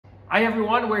Hi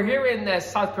everyone, we're here in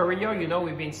South Korea. You know,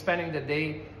 we've been spending the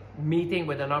day meeting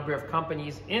with a number of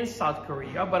companies in South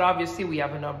Korea, but obviously we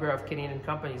have a number of Canadian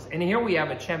companies. And here we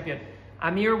have a champion.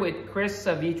 I'm here with Chris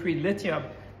of V3 Lithium.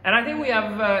 And I think we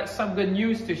have some good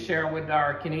news to share with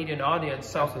our Canadian audience.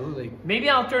 So absolutely. Maybe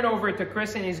I'll turn over to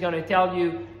Chris and he's going to tell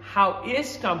you how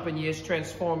his company is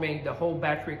transforming the whole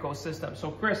battery ecosystem. So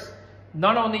Chris,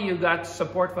 not only you got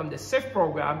support from the SIF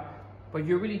program, but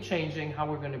you're really changing how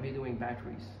we're going to be doing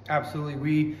batteries.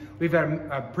 Absolutely. We've had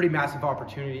a pretty massive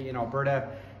opportunity in Alberta,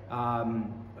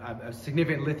 a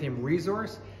significant lithium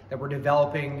resource that we're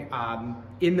developing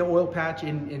in the oil patch,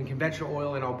 in conventional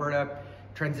oil in Alberta,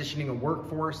 transitioning a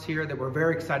workforce here that we're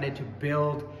very excited to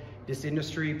build this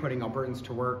industry, putting Albertans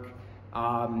to work,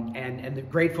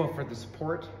 and grateful for the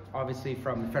support, obviously,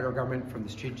 from the federal government, from the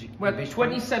strategic. Well,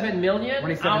 27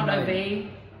 million out of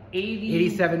a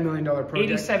 $87 million project.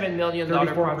 $87 million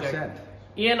project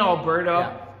in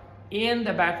Alberta, in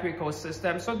the battery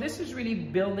ecosystem. So this is really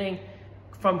building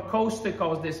from coast to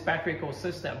coast this battery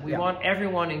ecosystem. We want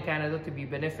everyone in Canada to be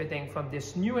benefiting from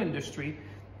this new industry.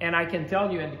 And I can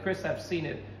tell you, and Chris, I've seen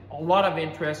it, a lot of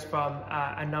interest from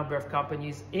a number of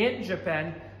companies in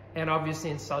Japan and obviously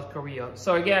in South Korea.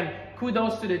 So again,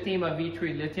 kudos to the team of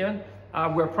V3 Lithium.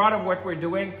 We're proud of what we're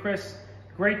doing. Chris,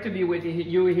 great to be with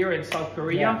you here in South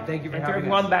Korea. Yeah, thank you for having us. And to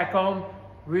everyone back home,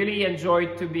 really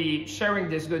enjoyed to be sharing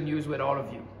this good news with all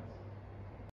of you.